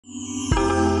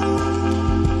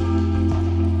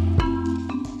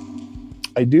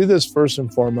I do this first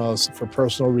and foremost for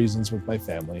personal reasons with my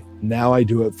family. Now I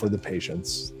do it for the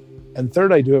patients. And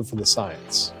third, I do it for the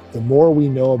science. The more we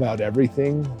know about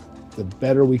everything, the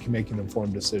better we can make an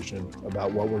informed decision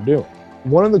about what we're doing.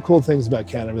 One of the cool things about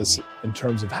cannabis in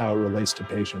terms of how it relates to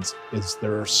patients is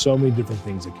there are so many different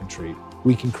things it can treat.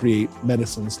 We can create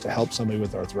medicines to help somebody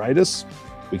with arthritis.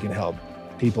 We can help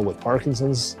people with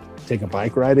Parkinson's take a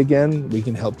bike ride again. We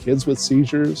can help kids with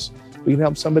seizures. We can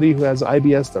help somebody who has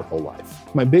IBS their whole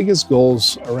life. My biggest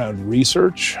goals around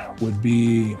research would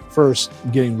be first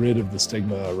getting rid of the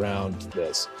stigma around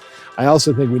this. I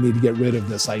also think we need to get rid of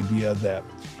this idea that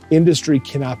industry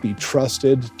cannot be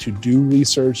trusted to do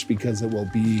research because it will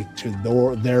be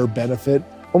to their benefit.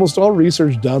 Almost all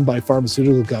research done by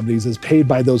pharmaceutical companies is paid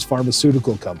by those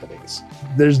pharmaceutical companies.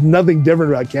 There's nothing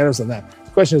different about cannabis than that.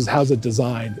 The question is, how's it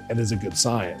designed and is it good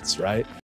science, right?